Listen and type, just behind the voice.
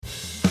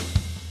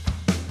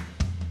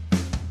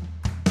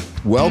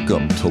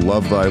Welcome to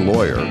Love Thy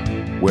Lawyer,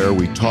 where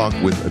we talk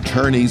with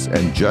attorneys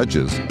and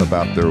judges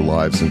about their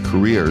lives and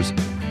careers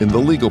in the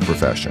legal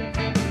profession.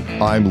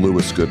 I'm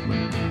Louis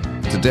Goodman.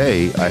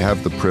 Today, I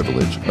have the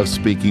privilege of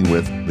speaking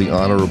with the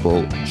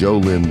Honorable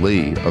JoLynne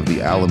Lee of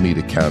the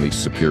Alameda County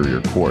Superior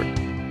Court.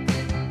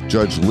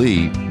 Judge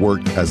Lee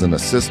worked as an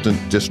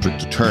assistant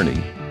district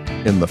attorney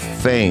in the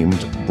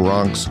famed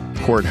Bronx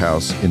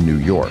courthouse in New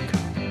York.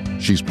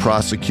 She's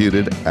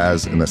prosecuted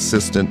as an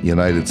assistant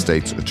United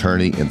States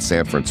attorney in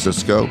San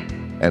Francisco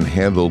and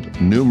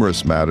handled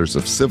numerous matters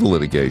of civil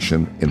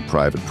litigation in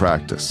private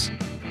practice.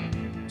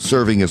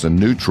 Serving as a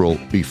neutral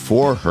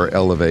before her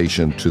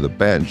elevation to the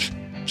bench,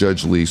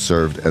 Judge Lee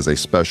served as a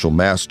special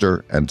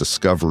master and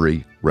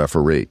discovery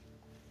referee.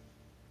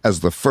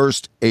 As the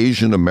first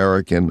Asian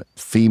American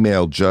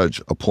female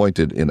judge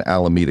appointed in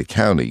Alameda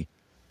County,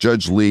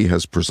 Judge Lee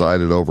has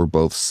presided over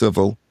both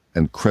civil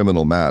and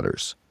criminal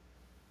matters.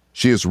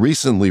 She has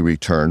recently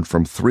returned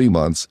from 3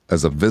 months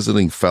as a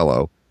visiting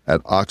fellow at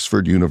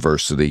Oxford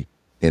University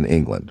in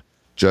England.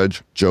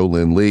 Judge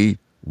JoLynne Lee,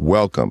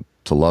 welcome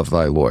to Love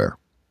Thy Lawyer.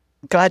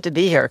 Glad to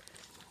be here.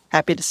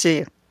 Happy to see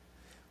you.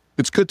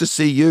 It's good to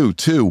see you,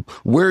 too.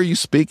 Where are you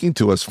speaking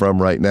to us from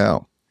right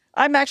now?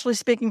 I'm actually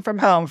speaking from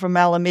home, from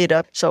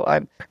Alameda.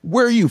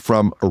 Where are you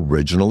from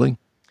originally?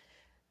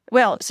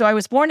 Well, I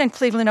was born in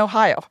Cleveland,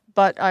 Ohio,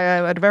 but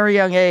at a very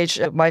young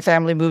age, my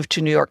family moved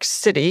to New York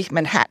City,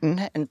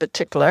 Manhattan in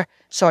particular.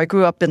 So I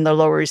grew up in the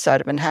Lower East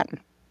Side of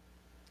Manhattan.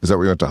 Is that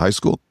where you went to high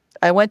school?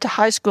 I went to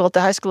high school at the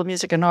High School of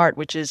Music and Art,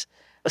 which is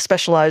a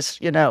specialized,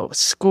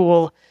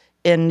 school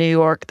in New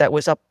York that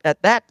was up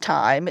at that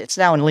time. It's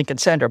now in Lincoln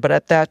Center, but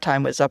at that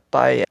time was up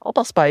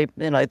almost by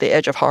the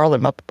edge of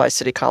Harlem, up by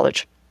City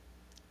College.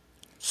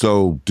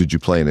 So did you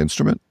play an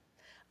instrument?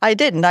 I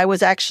didn't. I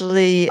was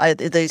actually,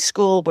 the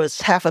school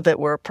was, half of it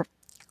were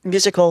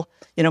musical,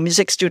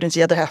 music students.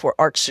 The other half were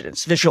art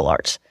students, visual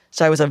arts.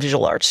 So I was a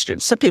visual arts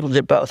student. Some people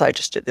did both. I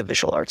just did the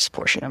visual arts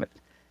portion of it.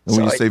 And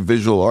when you say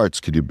visual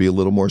arts, could you be a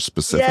little more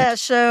specific? Yeah,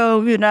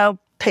 so,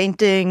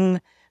 painting,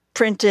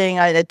 printing.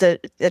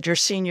 At your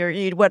senior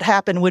year, what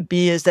happened would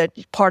be is that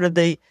part of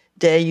the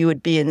day you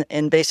would be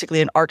in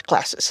basically in art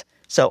classes.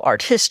 So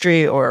art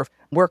history or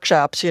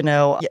workshops,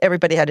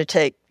 everybody had to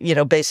take,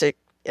 basic,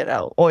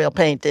 oil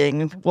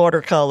painting,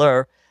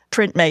 watercolor,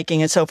 printmaking,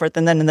 and so forth.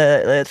 And then in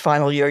the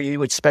final year, you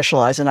would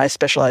specialize, and I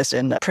specialized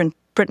in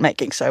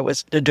printmaking. So I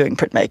was doing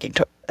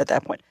printmaking at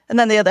that point. And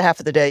then the other half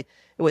of the day,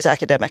 it was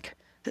academic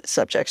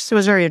subjects. It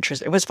was very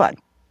interesting. It was fun.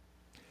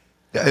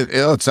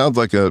 It sounds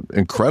like an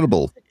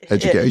incredible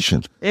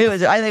education. It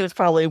was. I think it was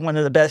probably one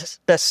of the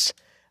best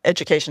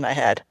education I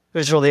had. It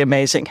was really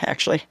amazing,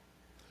 actually.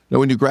 Now,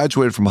 when you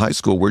graduated from high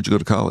school, where'd you go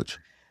to college?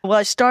 Well,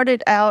 I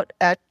started out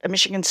at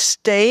Michigan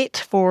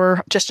State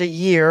for just a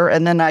year,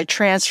 and then I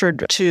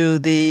transferred to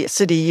the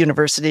City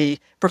University,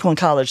 Brooklyn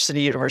College,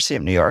 City University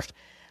of New York.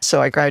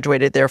 So I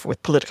graduated there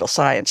with political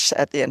science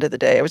at the end of the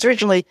day. I was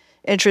originally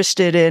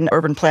interested in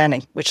urban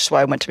planning, which is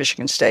why I went to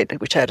Michigan State,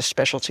 which had a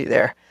specialty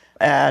there.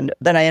 And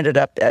then I ended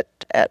up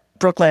at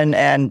Brooklyn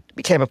and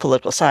became a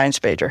political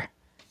science major.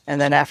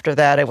 And then after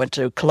that, I went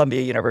to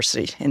Columbia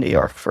University in New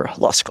York for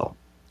law school.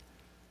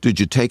 Did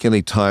you take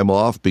any time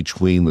off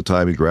between the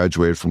time you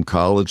graduated from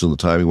college and the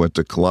time you went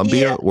to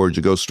Columbia, or did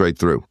you go straight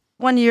through?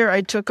 1 year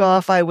I took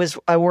off. I was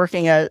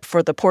working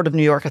for the Port of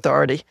New York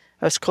Authority.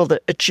 I was called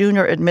a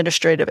junior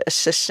administrative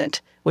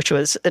assistant, which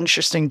was an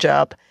interesting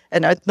job.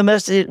 And the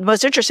most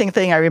interesting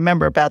thing I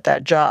remember about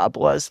that job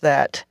was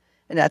that,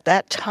 and at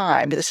that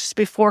time, this is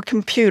before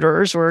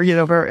computers were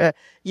were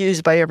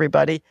used by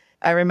everybody.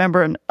 I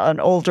remember an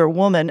older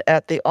woman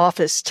at the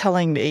office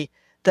telling me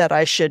that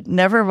I should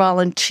never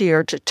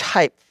volunteer to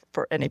type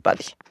for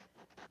anybody,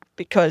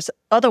 because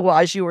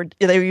otherwise you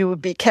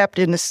would be kept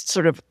in this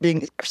sort of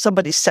being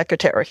somebody's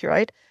secretary,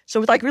 right? So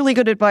it was like really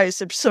good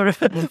advice sort of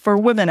for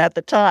women at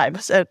the time.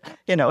 And,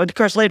 and of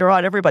course later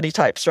on everybody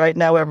types, right?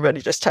 Now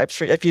everybody just types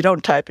for you. If you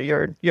don't type,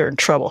 you're in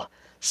trouble.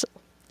 So.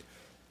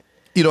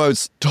 I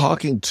was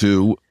talking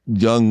to a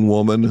young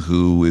woman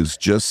who is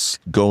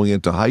just going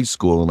into high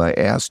school, and I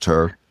asked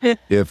her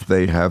if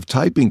they have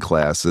typing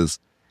classes.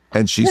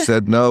 And she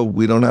said, no,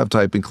 we don't have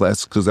typing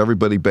classes because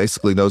everybody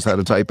basically knows how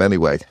to type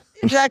anyway.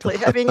 Exactly.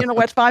 I mean,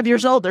 at 5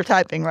 years old, they're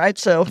typing, right?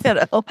 So,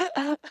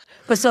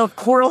 But so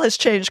Quirrell has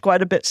changed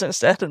quite a bit since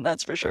then, and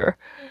that's for sure.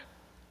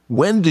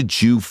 When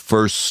did you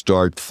first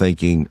start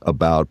thinking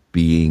about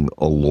being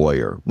a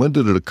lawyer? When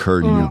did it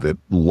occur to you that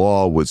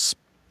law was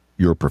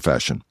your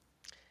profession?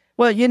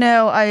 Well,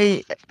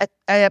 I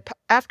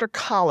after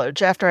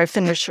college, after I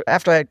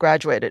had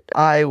graduated,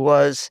 I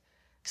was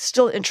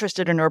still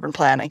interested in urban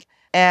planning.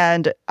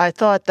 And I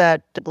thought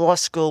that law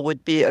school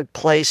would be a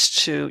place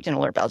to,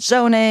 learn about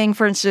zoning,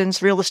 for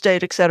instance, real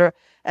estate, et cetera.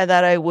 And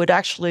that I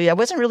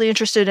wasn't really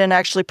interested in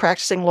actually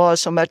practicing law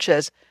so much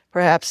as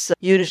perhaps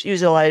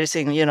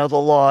utilizing, the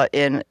law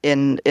in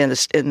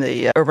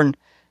the urban,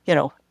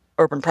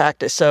 urban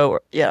practice. So,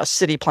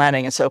 city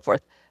planning and so forth.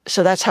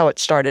 So that's how it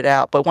started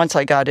out. But once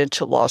I got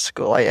into law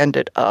school, I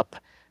ended up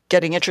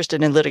getting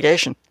interested in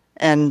litigation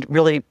and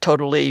really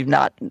totally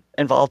not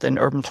involved in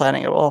urban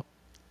planning at all.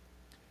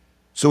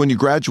 So when you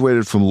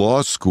graduated from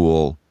law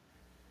school,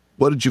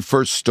 what did you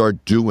first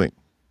start doing?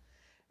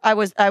 I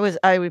was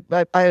a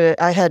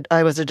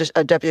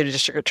deputy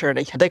district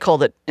attorney. They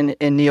called it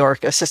in New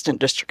York assistant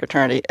district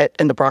attorney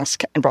in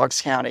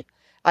Bronx County.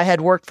 I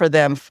had worked for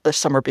them the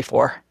summer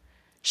before,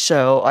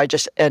 so I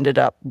just ended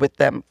up with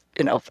them,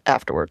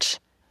 afterwards.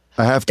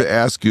 I have to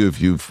ask you if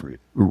you've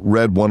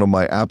read one of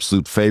my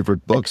absolute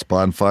favorite books,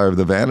 Bonfire of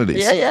the Vanities.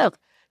 Yeah.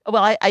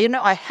 Well,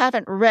 I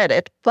haven't read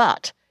it,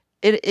 but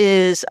it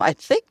is, I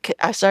think,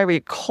 as I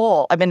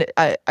recall,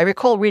 I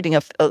recall reading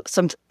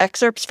some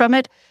excerpts from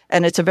it,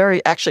 and it's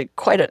actually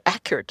quite an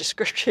accurate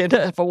description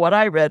for what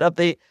I read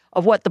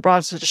of what the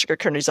Bronx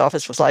District Attorney's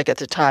Office was like at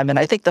the time. And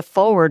I think the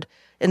forward,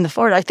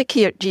 I think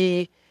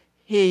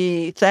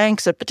he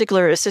thanks a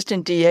particular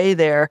assistant DA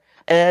there,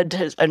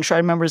 Ed, I'm trying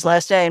to remember his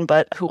last name,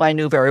 but who I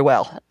knew very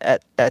well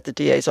at the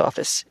DA's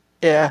office.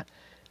 Yeah.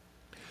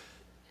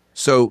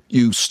 So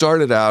you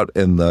started out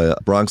in the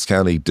Bronx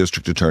County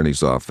District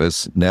Attorney's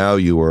Office. Now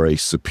you are a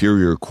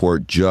Superior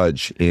Court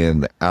judge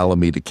in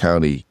Alameda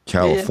County,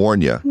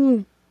 California. Yeah.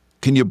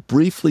 Can you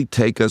briefly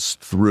take us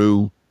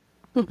through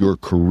your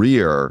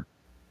career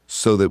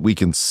so that we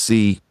can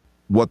see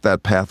what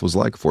that path was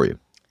like for you?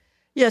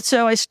 Yeah,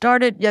 so I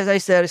started, as I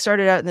said,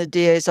 out in the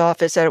DA's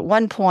office. At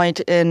one point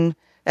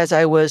as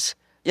I was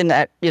in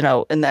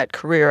that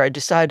career, I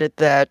decided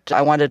that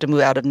I wanted to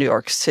move out of New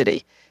York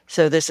City.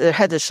 So I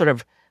had this sort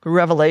of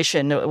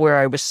revelation where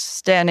I was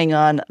standing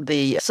on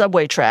the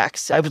subway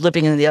tracks. I was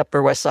living in the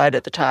Upper West Side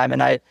at the time,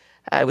 and I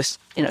was,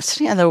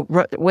 sitting on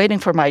waiting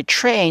for my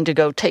train to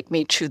go take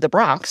me to the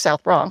Bronx,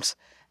 South Bronx,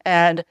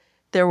 and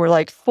there were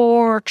like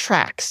 4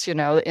 tracks,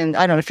 and I don't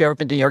know if you've ever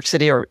been to New York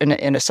City or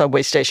in a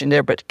subway station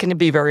there, but it can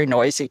be very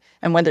noisy.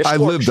 And when there's I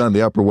lived on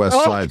the Upper West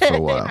Side for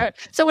a while.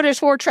 So when there's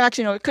 4 tracks,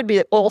 it could be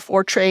that all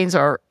 4 trains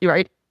are,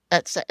 right?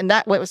 And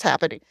that what was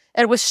happening.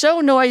 And it was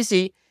so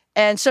noisy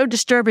and so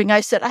disturbing.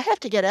 I said, I have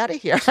to get out of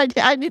here.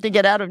 I need to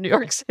get out of New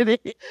York City.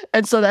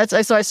 And so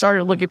I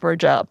started looking for a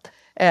job.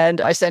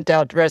 And I sent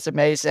out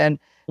resumes, and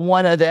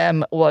one of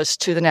them was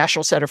to the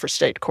National Center for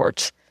State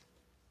Courts.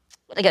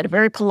 I got a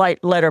very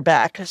polite letter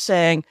back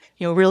saying,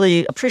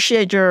 really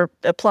appreciate your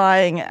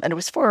applying. And it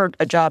was for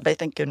a job, I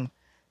think, in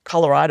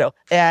Colorado.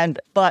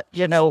 But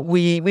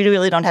we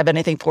really don't have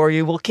anything for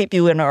you. We'll keep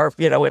you in our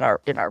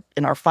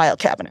file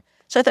cabinet.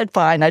 So I thought,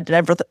 fine. I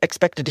never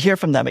expected to hear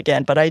from them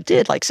again, but I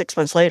did, like 6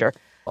 months later,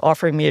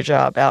 offering me a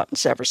job out in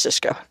San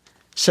Francisco.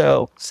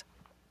 So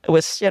it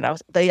was,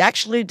 they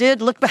actually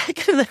did look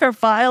back in their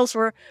files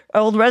for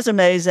old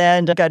resumes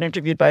and got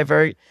interviewed by a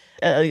very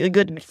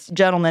good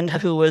gentleman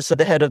who was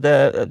the head of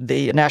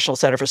the National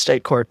Center for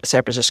State Court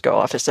San Francisco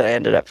office, that I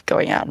ended up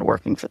going out and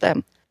working for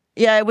them.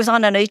 Yeah, I was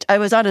on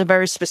a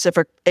very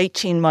specific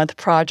 18-month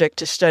project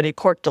to study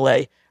court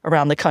delay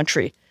around the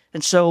country.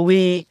 And so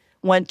we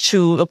went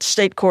to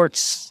state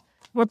courts.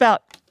 We're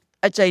about,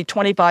 I'd say,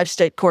 25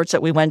 state courts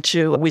that we went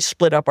to. We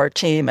split up our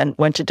team and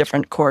went to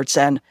different courts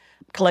and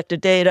collected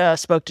data,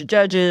 spoke to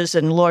judges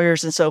and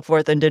lawyers and so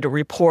forth, and did a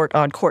report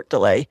on court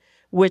delay,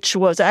 which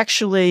was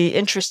actually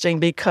interesting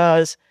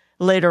because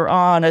later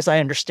on, as I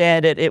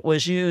understand it, it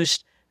was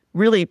used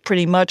really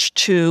pretty much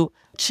to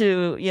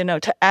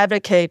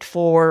advocate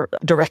for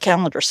direct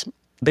calendars,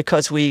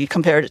 because we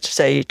compared it,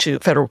 to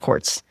federal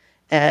courts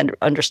and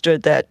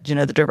understood that,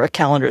 the direct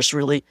calendars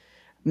really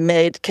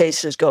made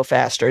cases go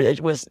faster.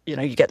 It was, you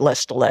get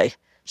less delay.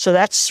 So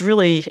that's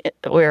really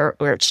where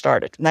it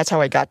started. And that's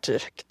how I got to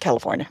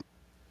California.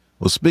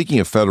 Well, speaking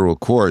of federal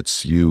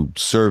courts, you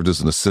served as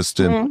an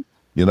assistant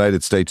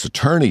United States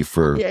attorney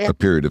for a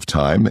period of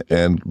time.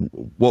 And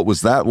what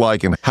was that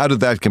like? And how did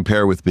that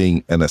compare with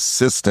being an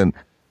assistant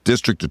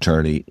district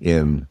attorney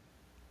in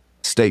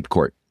state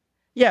court?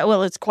 Yeah,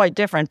 well, it's quite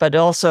different, but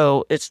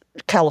also it's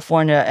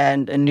California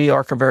and New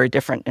York are very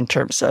different in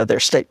terms of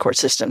their state court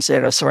systems.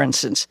 So, for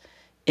instance,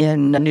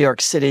 in New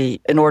York City,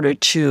 in order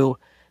to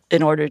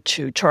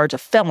charge a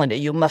felony,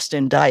 you must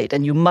indict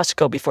and you must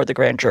go before the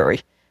grand jury.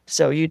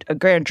 So a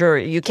grand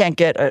jury, you can't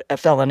get a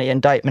felony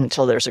indictment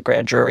until there's a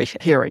grand jury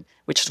hearing,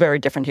 which is very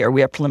different here.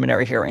 We have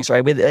preliminary hearings,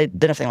 right? We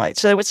did nothing like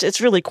that. So it's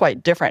really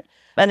quite different.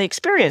 And the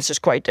experience is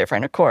quite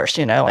different, of course,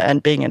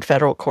 and being in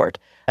federal court.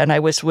 And I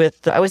was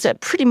at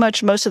pretty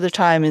much most of the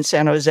time in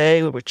San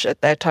Jose, which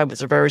at that time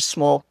was a very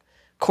small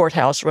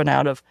courthouse run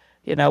out of,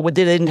 they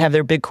didn't have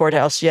their big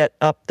courthouse yet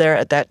up there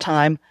at that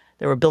time.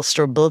 They were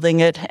still building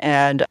it.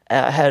 And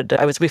I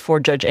was before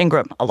Judge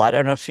Ingram a lot. I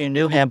don't know if you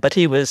knew him, but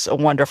he was a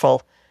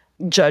wonderful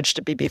judge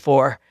to be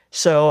before.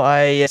 So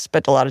I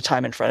spent a lot of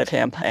time in front of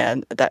him,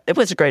 and it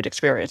was a great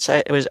experience.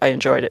 I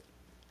enjoyed it.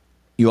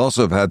 You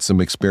also have had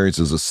some experience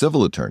as a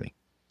civil attorney.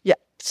 Yeah.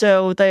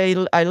 So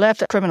I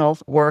left criminal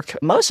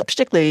work, most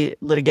particularly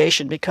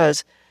litigation,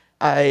 because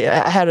I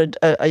had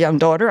a young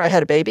daughter. I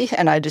had a baby,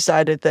 and I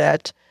decided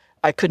that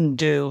I couldn't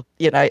do,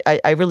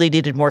 I really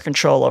needed more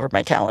control over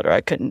my calendar. I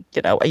couldn't,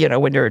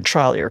 when you're in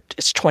trial,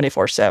 it's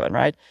 24/7,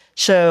 right?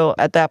 So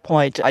at that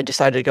point, I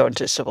decided to go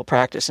into civil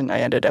practice, and I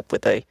ended up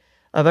with a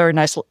a very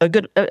nice, a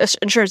good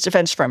insurance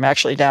defense firm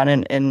actually down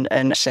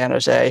in San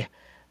Jose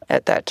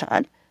at that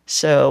time.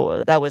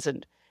 So that was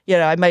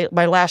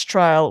my last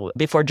trial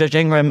before Judge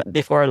Ingram,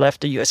 before I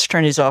left the U.S.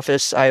 Attorney's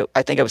Office. I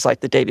think it was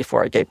like the day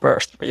before I gave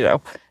birth,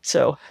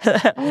 So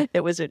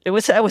that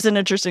was an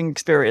interesting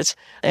experience.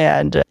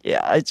 And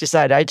I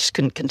decided I just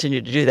couldn't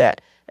continue to do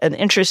that. And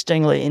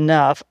interestingly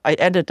enough, I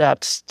ended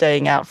up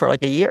staying out for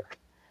like a year.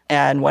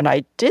 And when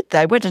I did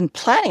that, I wasn't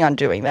planning on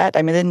doing that.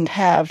 I mean,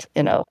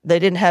 they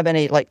didn't have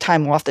any like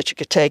time off that you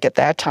could take at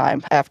that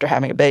time after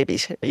having a baby.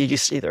 You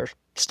just either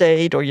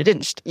stayed or you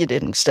didn't. You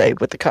didn't stay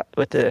with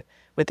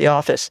the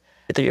office.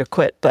 Either you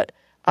quit. But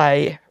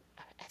I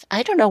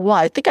don't know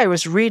why. I think I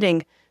was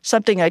reading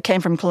something. I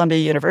came from Columbia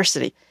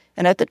University,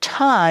 and at the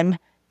time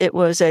it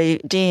was a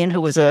dean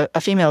who was a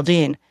female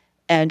dean.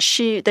 And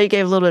they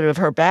gave a little bit of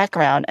her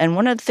background. And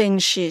one of the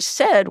things she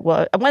said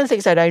was, one of the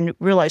things that I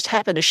realized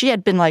happened is she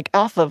had been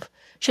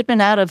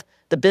out of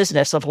the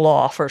business of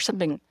law for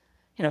something,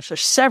 for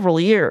several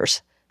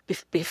years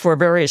for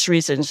various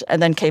reasons,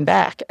 and then came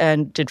back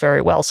and did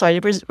very well. So I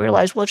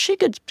realized, well, if she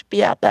could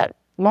be out that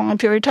long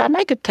period of time,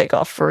 I could take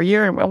off for a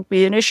year and it won't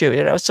be an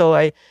issue, So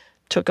I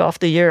took off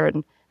the year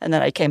and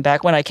then I came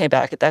back. When I came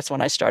back, that's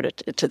when I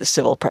started into the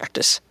civil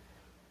practice.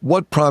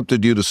 What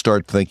prompted you to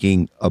start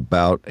thinking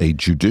about a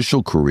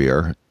judicial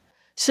career?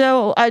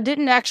 So I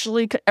didn't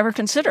actually ever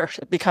consider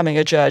becoming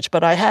a judge,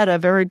 but I had a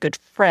very good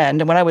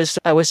friend. And when I was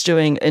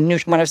doing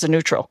when I was a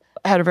neutral,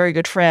 I had a very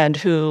good friend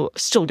who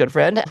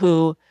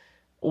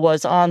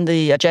was on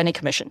the Jenny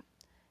Commission.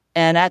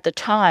 And at the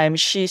time,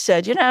 she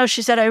said,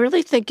 I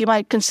really think you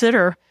might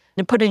consider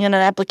putting in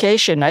an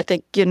application. I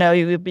think, you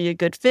would be a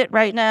good fit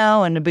right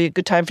now and it'd be a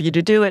good time for you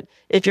to do it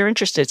if you're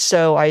interested.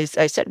 So I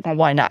said, well,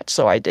 why not?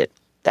 So I did.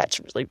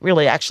 That's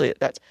really actually,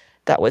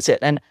 that was it.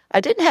 And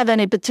I didn't have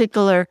any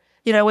particular,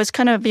 it was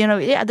kind of,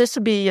 this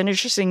would be an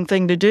interesting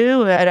thing to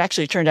do. It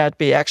actually turned out to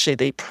be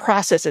the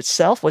process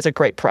itself was a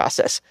great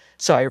process.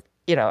 So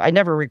I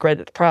never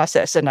regretted the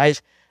process. And I,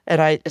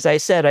 as I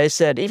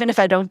said, even if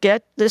I don't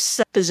get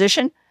this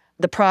position,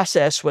 the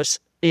process was,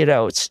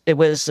 it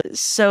was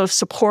so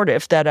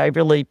supportive that I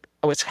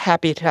was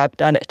happy to have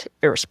done it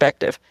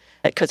irrespective,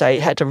 because I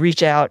had to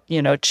reach out,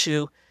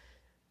 to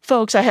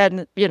folks I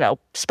hadn't,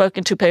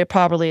 spoken to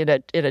probably in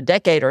a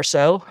decade or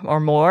so or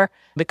more,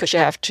 because you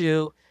have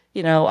to,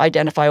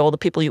 identify all the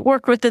people you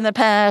worked with in the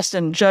past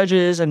and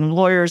judges and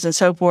lawyers and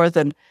so forth.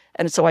 And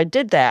so I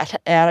did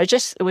that. And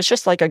it was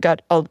just like I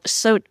got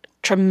so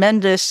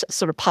tremendous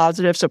sort of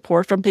positive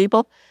support from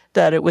people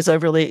that it was a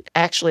really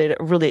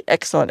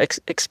excellent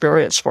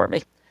experience for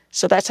me.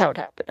 So that's how it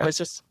happened. It was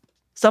just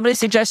somebody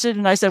suggested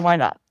and I said, why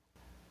not?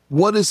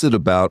 What is it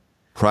about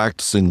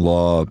practicing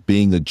law,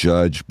 being a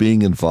judge,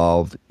 being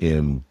involved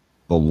in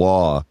the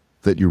law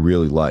that you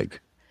really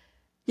like?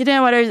 You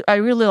know what? I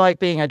really like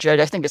being a judge.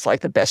 I think it's like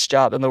the best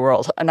job in the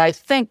world. And I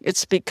think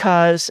it's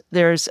because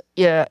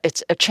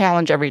it's a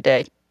challenge every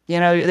day.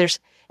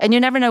 And you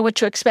never know what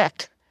to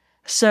expect.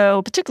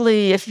 So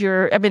particularly if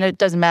it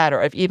doesn't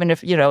matter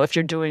if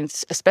you're doing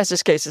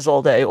asbestos cases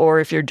all day, or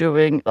if you're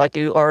doing like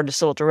you are in a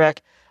civil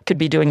direct, could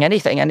be doing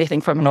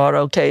anything from an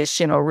auto case,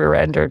 rear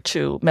ender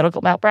to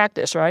medical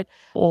malpractice, right?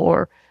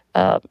 Or,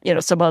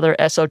 some other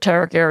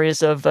esoteric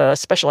areas of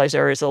specialized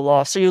areas of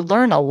law. So you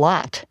learn a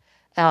lot.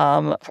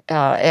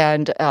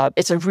 And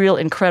it's a real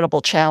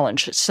incredible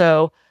challenge.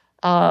 So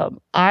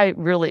I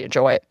really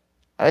enjoy it.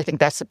 I think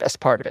that's the best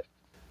part of it.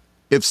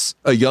 If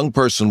a young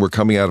person were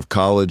coming out of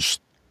college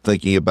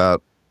thinking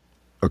about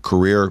a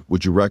career,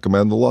 would you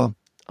recommend the law?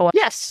 Oh,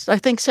 yes, I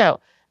think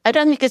so. I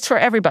don't think it's for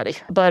everybody,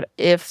 but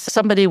if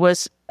somebody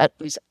was at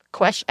least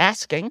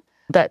asking,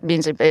 that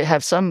means if they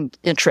have some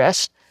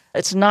interest.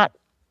 It's not,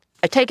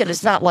 I take it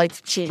it's not like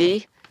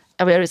TV.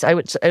 I mean,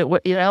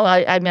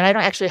 I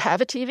don't actually have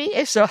a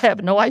TV, so I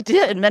have no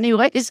idea in many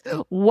ways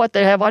what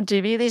they have on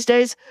TV these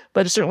days,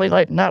 but it's certainly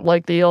not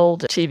like the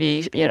old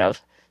TV,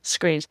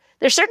 screens.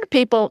 There's certain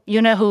people,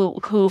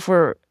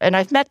 who and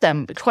I've met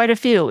them, quite a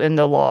few in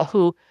the law,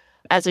 who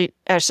as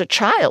a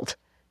child,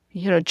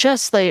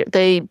 just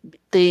they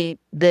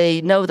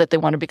know that they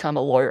want to become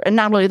a lawyer. And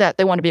not only that,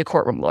 they want to be a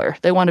courtroom lawyer.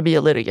 They want to be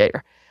a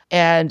litigator.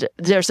 And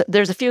there's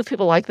a few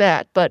people like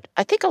that. But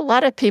I think a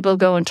lot of people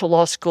go into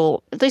law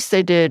school, at least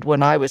they did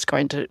when I was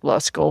going to law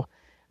school,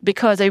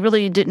 because they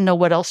really didn't know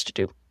what else to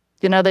do.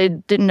 They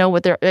didn't know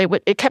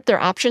it kept their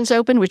options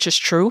open, which is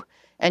true.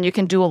 And you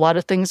can do a lot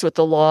of things with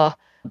the law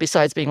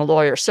besides being a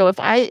lawyer. So if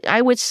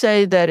I would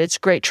say that it's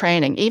great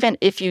training, even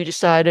if you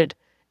decided,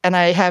 and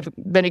I have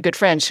many good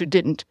friends who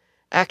didn't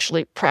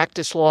actually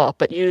practice law,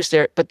 but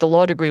the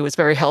law degree was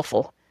very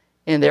helpful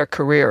in their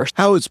career.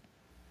 How is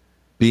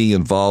being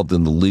involved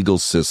in the legal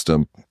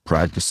system,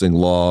 practicing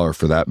law, or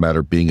for that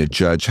matter, being a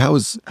judge, how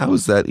is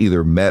that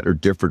either met or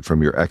different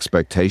from your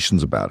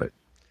expectations about it?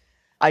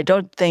 I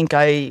don't think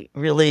I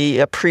really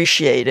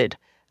appreciated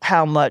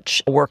how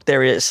much work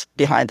there is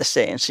behind the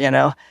scenes,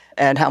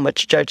 and how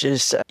much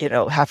judges,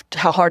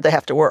 how hard they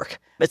have to work.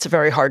 It's a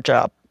very hard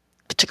job,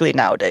 particularly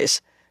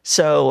nowadays.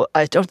 So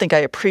I don't think I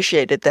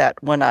appreciated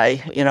that when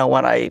I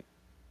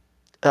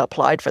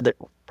applied for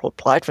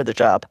the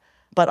job.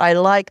 But I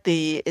like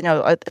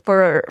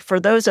for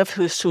those of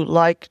us who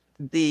like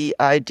the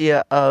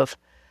idea of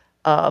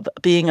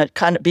being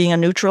a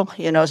neutral,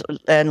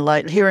 and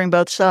like hearing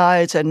both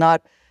sides and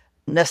not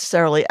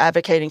necessarily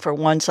advocating for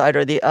one side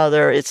or the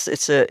other.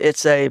 It's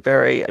a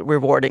very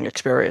rewarding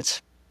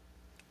experience.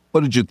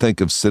 What did you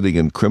think of sitting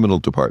in criminal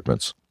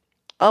departments?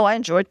 Oh, I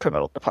enjoyed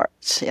criminal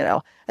departments.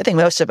 I think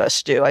most of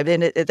us do. I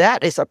mean,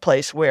 that is a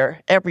place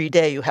where every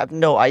day you have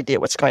no idea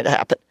what's going to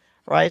happen,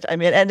 right? I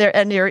mean,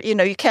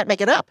 you can't make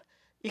it up.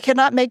 You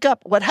cannot make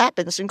up what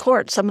happens in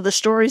court. Some of the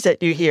stories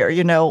that you hear,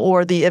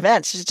 or the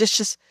events. It's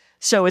just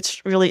so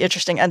it's really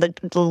interesting. And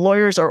the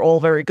lawyers are all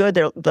very good.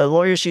 The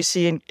lawyers you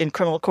see in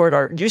criminal court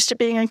are used to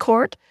being in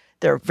court.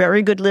 They're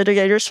very good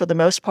litigators for the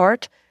most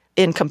part,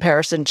 in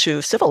comparison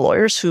to civil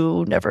lawyers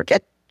who never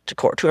get to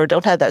court, who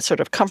don't have that sort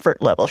of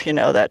comfort level,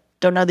 that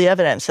don't know the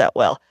evidence that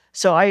well.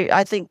 So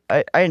I think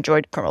I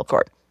enjoyed criminal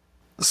court.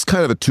 It's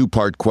kind of a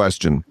two-part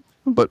question,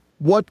 but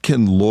what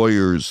can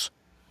lawyers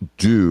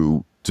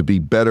do to be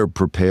better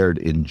prepared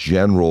in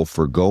general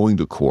for going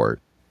to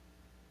court?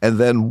 And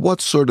then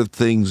what sort of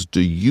things do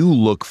you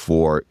look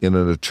for in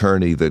an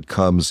attorney that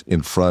comes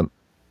in front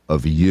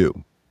of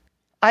you?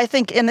 I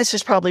think, and this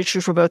is probably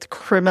true for both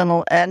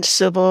criminal and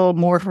civil,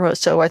 more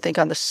so I think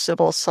on the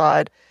civil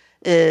side,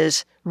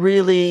 is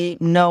really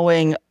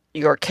knowing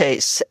your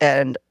case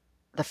and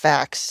the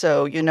facts.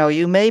 So,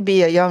 you may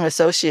be a young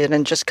associate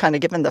and just kind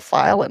of given the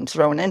file and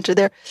thrown into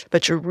there,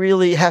 but you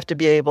really have to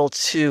be able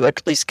to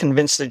at least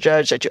convince the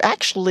judge that you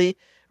actually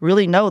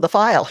really know the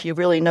file. You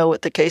really know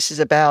what the case is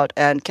about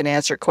and can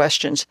answer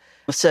questions.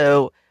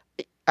 So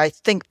I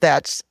think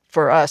that's,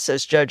 for us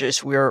as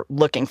judges, we're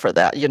looking for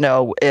that.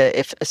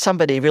 If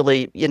somebody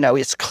really,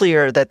 it's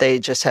clear that they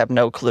just have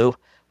no clue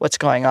what's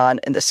going on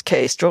in this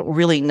case, don't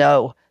really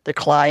know the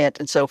client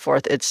and so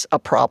forth, it's a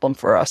problem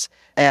for us.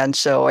 And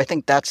so I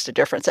think that's the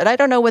difference. And I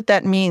don't know what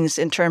that means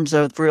in terms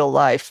of real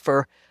life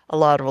for a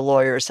lot of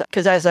lawyers.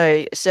 Because as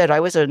I said, I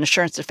was an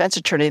insurance defense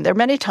attorney. There are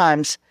many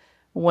times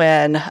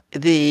when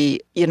your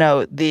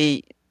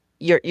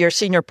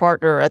senior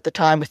partner at the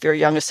time, if you're a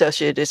young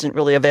associate, isn't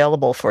really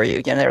available for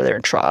you. They're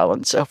in trial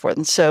and so forth.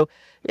 And so,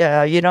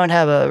 you don't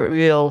have a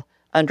real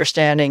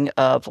understanding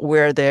of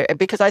where they're,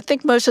 because I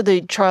think most of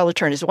the trial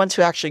attorneys, the ones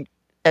who actually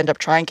end up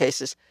trying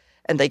cases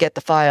and they get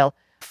the file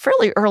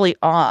fairly early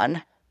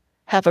on,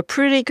 have a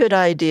pretty good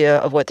idea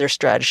of what their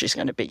strategy is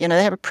going to be.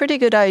 They have a pretty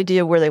good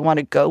idea where they want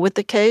to go with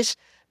the case.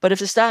 But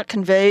if it's not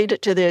conveyed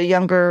to the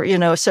younger,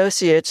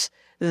 associates,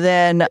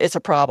 then it's a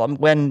problem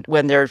when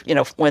they're,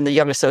 when the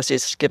young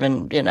associate's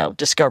given,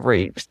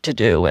 discovery to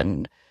do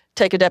and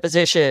take a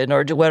deposition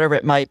or do whatever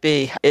it might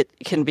be. It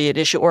can be an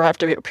issue, or have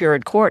to appear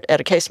in court at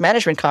a case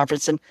management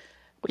conference and,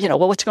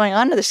 what's going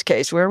on in this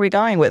case? Where are we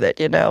going with it?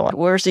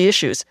 Where's the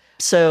issues?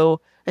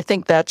 So I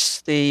think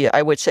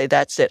I would say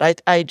that's it.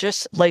 I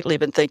just lately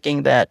been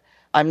thinking that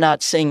I'm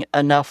not seeing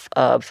enough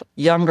of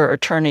younger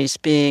attorneys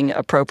being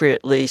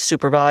appropriately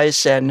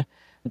supervised and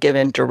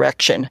given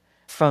direction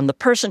from the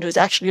person who's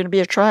actually going to be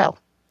at trial,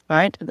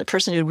 right? And the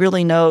person who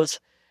really knows.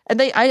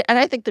 And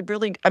I think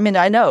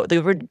I know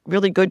the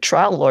really good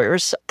trial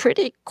lawyers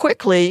pretty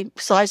quickly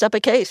size up a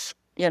case,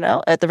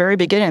 at the very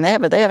beginning. They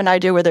have an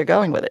idea where they're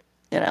going with it,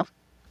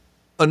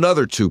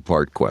 Another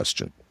two-part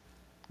question.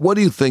 What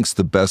do you think's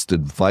the best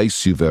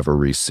advice you've ever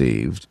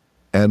received?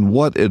 And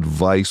what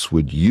advice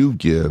would you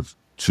give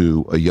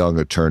to a young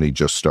attorney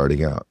just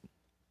starting out?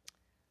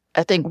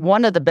 I think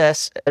one of the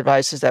best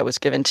advices that was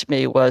given to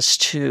me was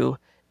to,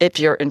 if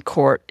you're in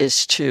court,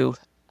 is to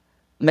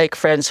make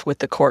friends with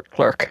the court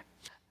clerk.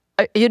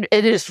 It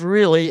is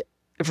really,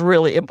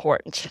 really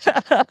important.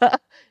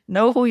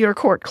 Know who your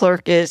court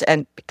clerk is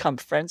and become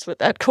friends with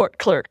that court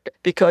clerk,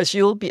 because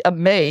you'll be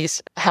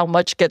amazed how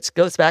much gets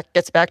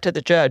back to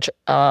the judge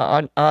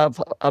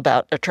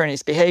about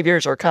attorneys'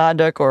 behaviors or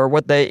conduct, or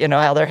what they,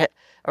 how they're,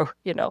 or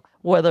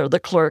whether the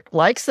clerk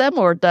likes them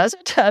or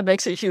doesn't.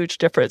 Makes a huge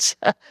difference.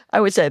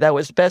 I would say that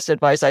was the best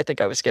advice I think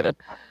I was given.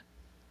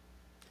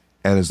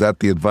 And is that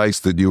the advice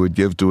that you would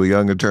give to a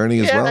young attorney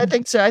as well? Yeah, I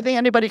think so. I think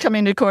anybody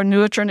coming to court,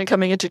 new attorney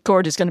coming into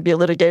court, is going to be a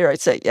litigator. I'd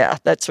say, yeah,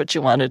 that's what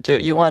you want to do.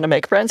 You want to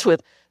make friends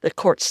with the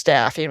court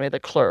staff, the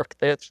clerk,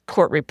 the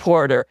court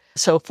reporter,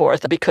 so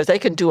forth, because they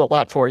can do a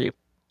lot for you,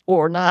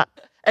 or not.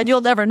 And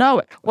you'll never know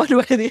it, one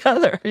way or the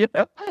other,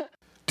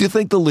 Do you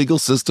think the legal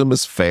system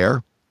is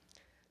fair?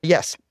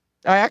 Yes.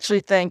 I actually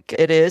think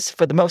it is,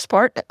 for the most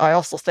part. I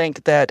also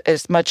think that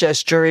as much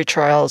as jury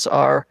trials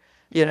are,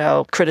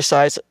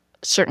 criticized,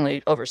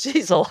 certainly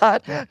overseas a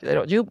lot,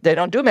 they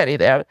don't do many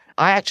there.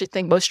 I actually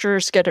think most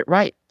jurors get it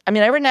right. I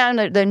mean, every now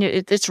and then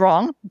it's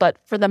wrong, but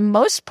for the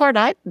most part,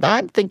 I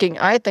think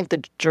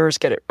the jurors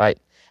get it right.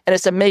 And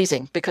it's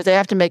amazing because they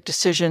have to make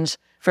decisions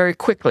very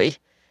quickly,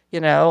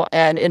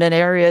 and in an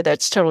area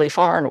that's totally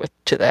foreign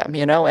to them,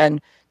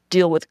 and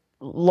deal with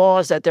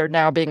laws that they're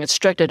now being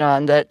instructed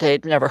on that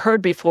they'd never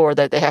heard before,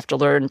 that they have to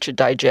learn to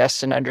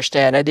digest and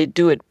understand. And they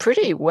do it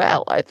pretty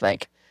well, I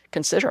think,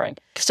 considering.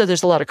 So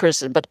there's a lot of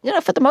criticism. But,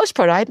 for the most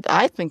part,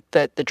 I think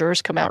that the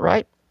jurors come out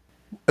right.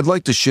 I'd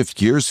like to shift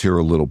gears here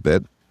a little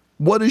bit.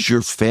 What is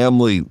your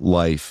family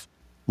life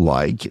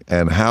like,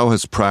 and how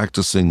has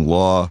practicing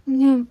law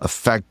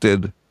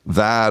affected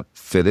that,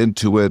 fit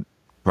into it?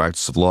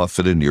 Practice of law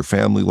fit into your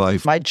family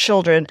life? My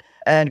children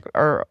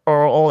are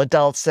all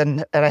adults,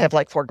 and I have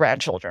like 4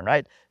 grandchildren,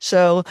 right?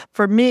 So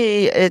for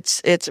me,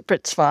 it's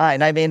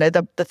fine. I mean,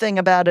 the thing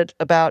about it,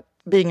 about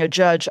being a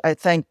judge, I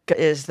think,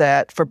 is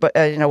that for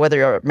whether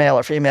you're male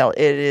or female,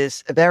 it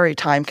is very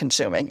time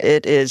consuming.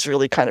 It is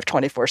really kind of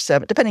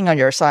 24/7. Depending on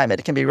your assignment,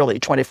 it can be really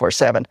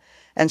 24/7.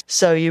 And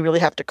so you really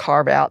have to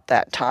carve out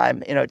that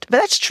time, But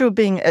that's true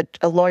being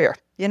a lawyer.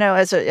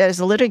 As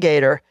a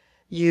litigator,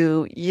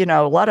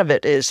 a lot of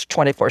it is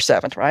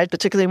 24/7, right?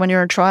 Particularly when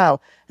you're in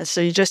trial. And so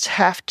you just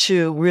have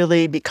to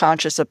really be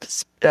conscious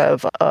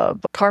of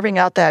carving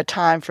out that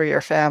time for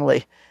your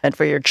family and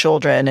for your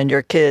children and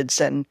your kids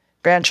and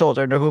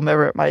grandchildren or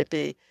whomever it might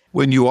be.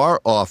 When you are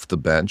off the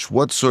bench,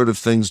 what sort of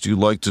things do you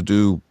like to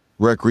do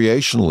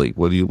recreationally?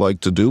 What do you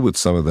like to do with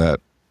some of that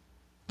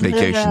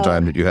vacation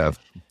time that you have?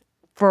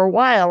 For a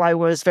while, I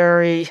was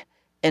very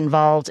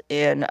involved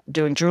in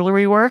doing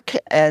jewelry work,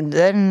 and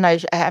then I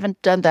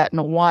haven't done that in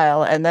a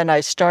while, and then I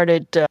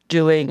started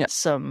doing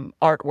some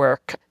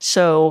artwork.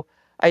 So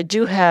I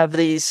do have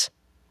these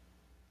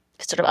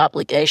sort of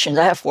obligations.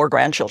 I have 4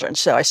 grandchildren,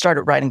 so I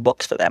started writing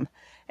books for them.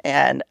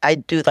 And I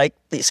do like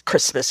these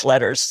Christmas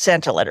letters,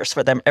 Santa letters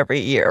for them every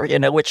year,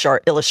 which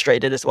are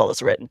illustrated as well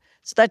as written.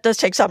 So that does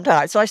take some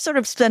time. So I sort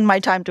of spend my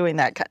time doing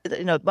that.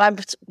 I'm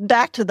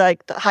back to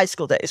like the high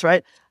school days,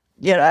 right?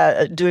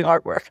 Doing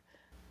artwork.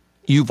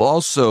 You've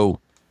also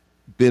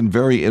been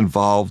very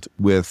involved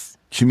with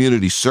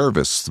community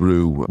service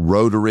through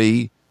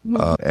Rotary,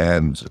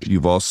 and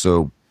you've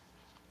also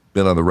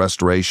been on the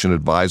Restoration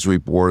Advisory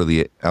Board of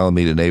the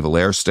Alameda Naval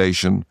Air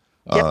Station.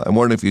 Yep. I'm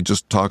wondering if you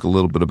just talk a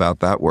little bit about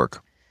that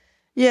work.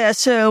 Yeah,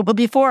 but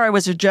before I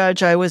was a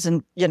judge, I was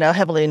more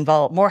heavily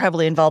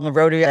involved in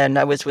Rotary, and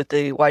I was with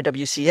the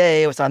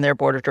YWCA. I was on their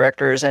board of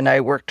directors, and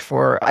I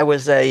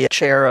was a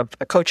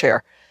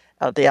co-chair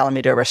of the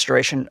Alameda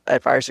Restoration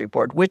Advisory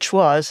Board, which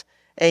was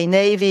a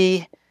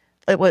Navy,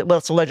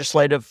 it's a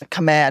legislative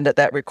command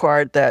that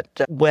required that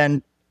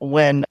when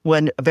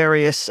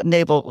various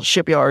naval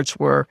shipyards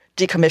were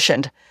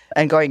decommissioned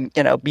and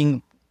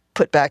being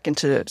put back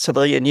into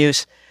civilian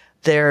use,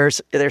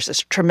 there's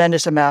this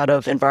tremendous amount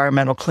of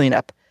environmental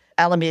cleanup.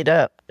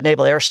 Alameda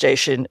Naval Air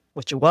Station,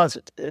 which was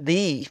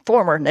the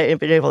former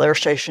Naval Air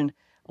Station,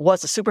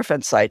 was a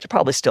Superfund site. It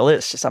probably still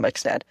is to some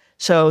extent.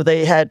 So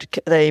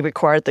they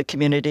required the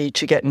community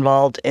to get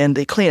involved in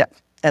the cleanup,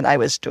 and I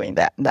was doing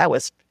that, and that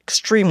was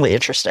extremely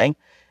interesting.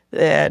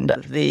 And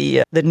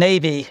the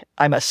Navy,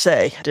 I must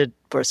say,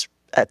 was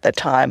at that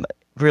time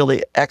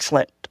really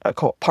excellent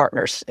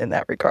partners in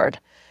that regard.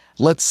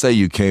 Let's say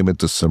you came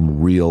into some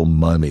real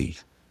money,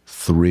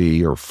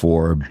 $3 or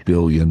 $4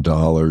 billion.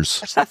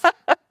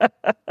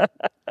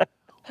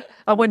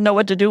 I wouldn't know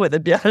what to do with it,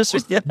 to be honest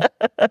with you.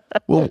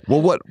 Well,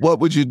 what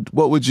would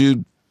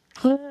you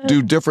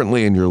do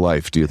differently in your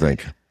life, do you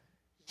think?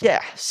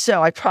 Yeah,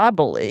 so I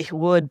probably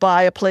would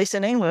buy a place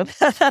in England,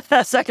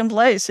 second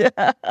place.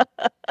 Yeah.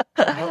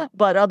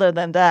 But other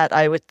than that,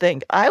 I would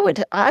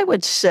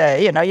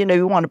say,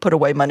 you want to put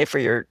away money for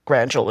your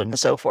grandchildren and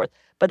so forth.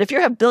 But if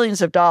you have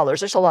billions of dollars,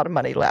 there's a lot of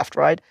money left,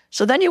 right?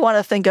 So then you want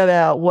to think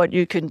about what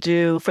you can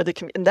do for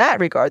in that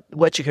regard,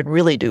 what you could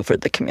really do for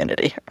the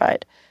community,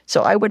 right?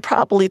 So I would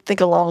probably think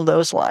along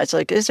those lines,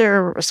 like, is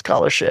there a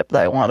scholarship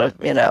that I want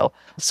to,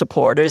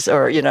 support,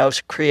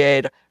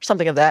 create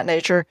something of that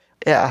nature?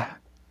 Yeah,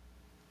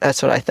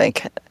 that's what I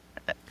think.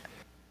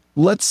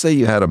 Let's say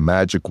you had a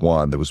magic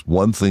wand. There was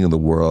one thing in the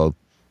world,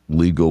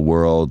 legal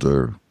world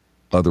or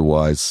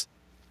otherwise,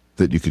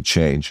 that you could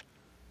change.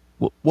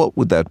 What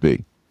would that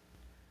be?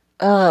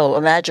 Oh,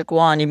 a magic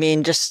wand. You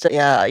mean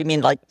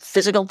like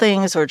physical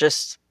things or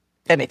just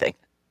anything?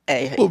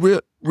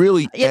 Well,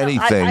 really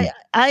anything.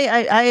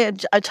 I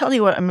tell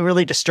you what, I'm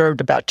really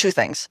disturbed about 2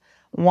 things.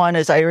 One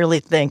is I really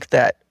think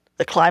that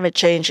the climate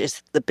change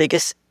is the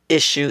biggest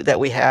issue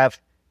that we have,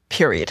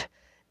 period.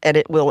 And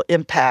it will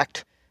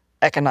impact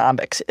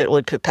economics. It will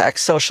impact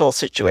social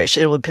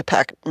situation. It will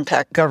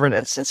impact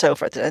governance and so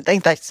forth. And I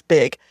think that's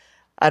big.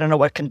 I don't know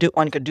what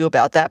one could do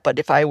about that, but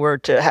if I were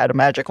to have a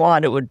magic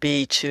wand, it would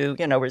be to,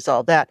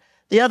 resolve that.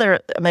 The other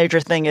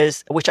major thing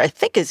is, which I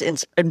think is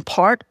in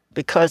part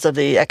because of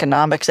the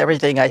economics,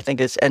 everything I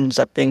think ends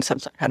up being some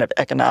kind of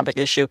economic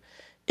issue,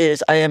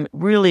 is I am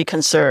really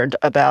concerned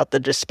about the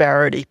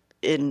disparity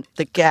in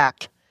the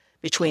gap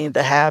between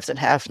the haves and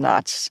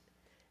have-nots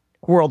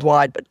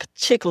worldwide, but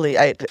particularly,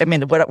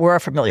 what we're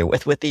familiar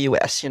with the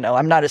U.S.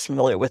 I'm not as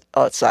familiar with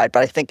outside,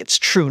 but I think it's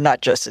true not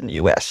just in the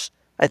U.S.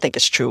 I think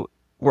it's true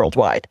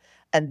worldwide.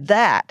 And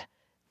that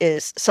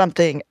is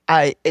something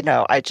I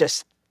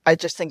just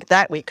think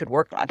that we could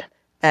work on.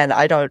 And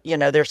I don't,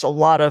 there's a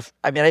lot of,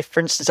 for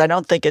instance, I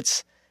don't think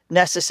it's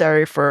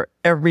necessary for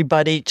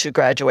everybody to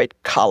graduate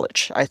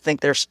college. I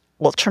think there's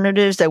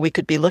alternatives that we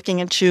could be looking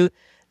into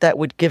that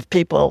would give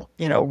people,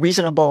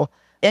 reasonable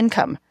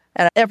income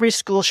And every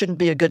school shouldn't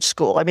be a good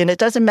school. I mean, it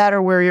doesn't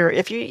matter where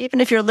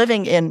even if you're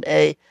living in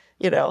a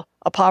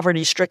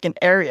poverty-stricken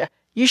area,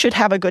 you should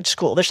have a good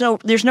school. There's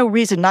no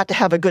reason not to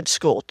have a good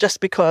school just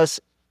because,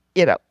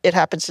 it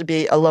happens to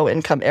be a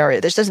low-income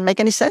area. This doesn't make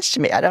any sense to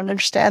me. I don't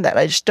understand that.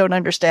 I just don't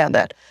understand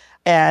that.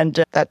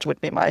 And that would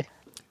be my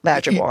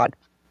magic wand.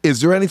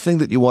 Is there anything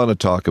that you want to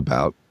talk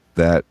about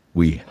that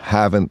we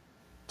haven't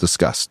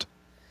discussed?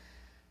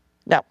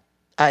 No.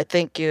 I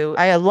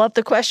love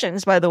the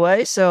questions, by the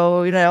way.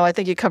 So, I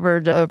think you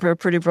covered a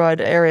pretty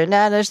broad area.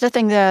 Now, there's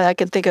nothing that I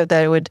can think of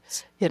that I would,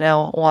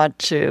 want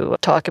to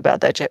talk about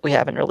that we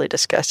haven't really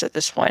discussed at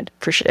this point.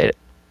 Appreciate it.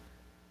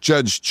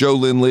 Judge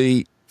JoLynne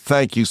Lee,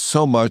 thank you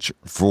so much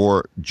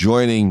for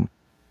joining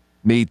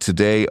me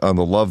today on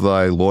the Love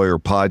Thy Lawyer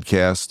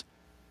podcast.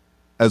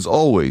 As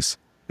always,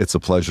 it's a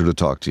pleasure to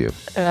talk to you.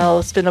 Well,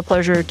 it's been a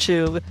pleasure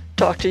to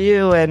talk to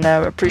you, and I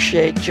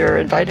appreciate your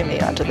inviting me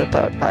onto the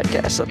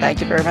podcast. So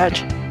thank you very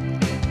much.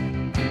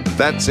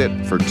 That's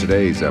it for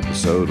today's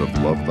episode of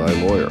Love Thy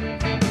Lawyer.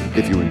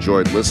 If you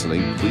enjoyed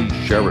listening, please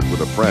share it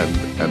with a friend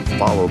and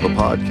follow the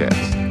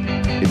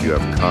podcast. If you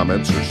have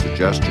comments or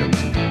suggestions,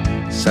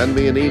 send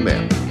me an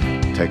email.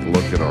 Take a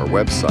look at our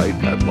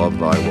website at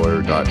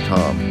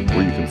lovethylawyer.com,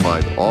 where you can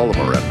find all of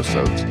our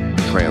episodes,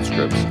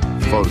 transcripts,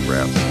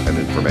 photographs, and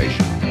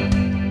information.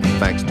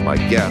 Thanks to my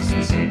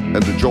guests,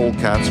 and to Joel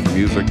Katz for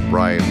music,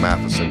 Brian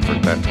Matheson for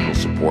technical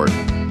support,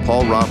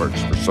 Paul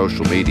Roberts for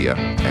social media,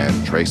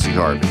 and Tracy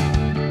Harvey.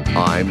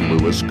 I'm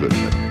Louis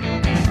Goodman.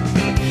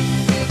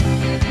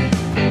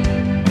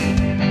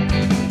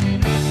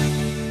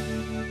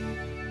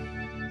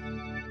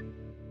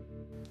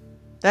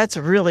 That's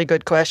a really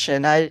good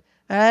question. I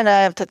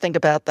have to think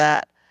about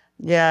that.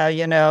 Yeah, I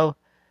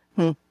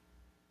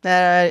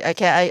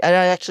can't.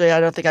 I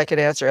don't think I could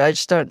answer it. I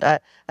just don't. I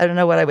don't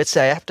know what I would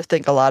say. I have to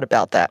think a lot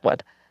about that one.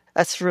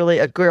 That's really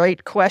a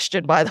great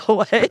question, by the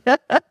way.